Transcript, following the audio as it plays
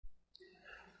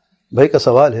بھائی کا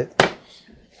سوال ہے،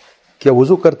 کیا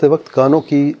وضو کرتے وقت کانوں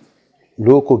کی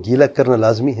لو کو گیلا کرنا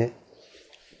لازمی ہے؟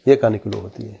 یہ کان کی لو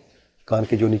ہوتی ہے، کان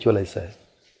کے جو نیچے والا حصہ ہے۔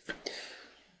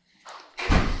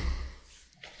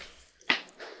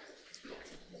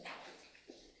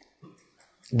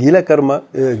 گیلا کرنا،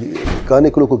 کان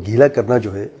کی لو کو گیلا کرنا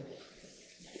جو ہے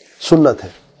سنت ہے،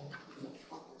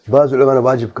 بعض علماء نے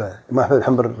واجب کا ہے، امام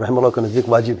احمد رحمہ اللہ کے نزدیک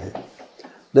واجب ہے،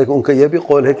 لیکن ان کا یہ بھی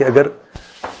قول ہے کہ اگر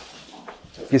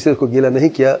کسی کو گیلا نہیں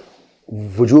کیا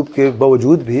وجوب کے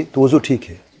باوجود بھی تو وضو ٹھیک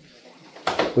ہے۔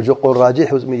 وہ جو قول راجح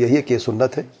ہے اس میں یہی ہے کہ یہ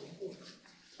سنت ہے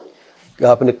کہ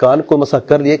آپ نے کان کو مسح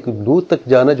کر لیے، کہ دودھ تک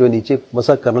جانا جو نیچے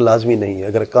مسح کرنا لازمی نہیں ہے،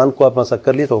 اگر کان کو آپ مسح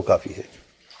کر لیے تو وہ کافی ہے۔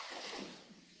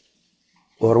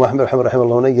 اور محمد رحمہ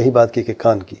اللہ نے یہی بات کی کہ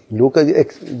کان کی لو کا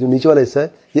جو نیچے والا حصہ ہے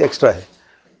یہ ایکسٹرا ہے۔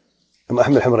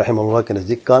 محمد رحمہ اللہ کے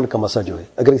نزدیک کان کا مسح جو ہے،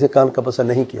 اگر اسے کان کا مسح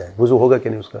نہیں کیا ہے وضو ہوگا کہ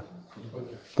نہیں؟ اس کا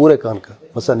پورے کان کا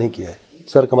مسح نہیں کیا ہے،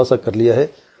 سر کا مسح کر لیا ہے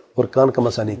اور کان کا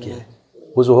مسح نہیں کیا ہے،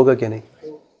 وضو ہوگا کہ نہیں؟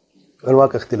 علماء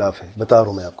کا اختلاف ہے، بتا رہا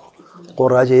ہوں میں آپ کو۔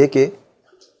 اور راجح یہ کہ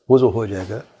وضو ہو جائے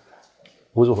گا،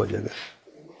 وضو ہو جائے گا،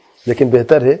 لیکن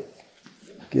بہتر ہے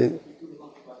کہ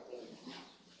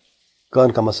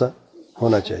کان کا مسح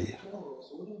ہونا چاہیے۔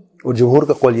 اور جمہور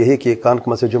کا قول یہی ہے کہ کان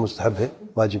کا مسح جو مستحب ہے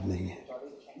واجب نہیں ہے۔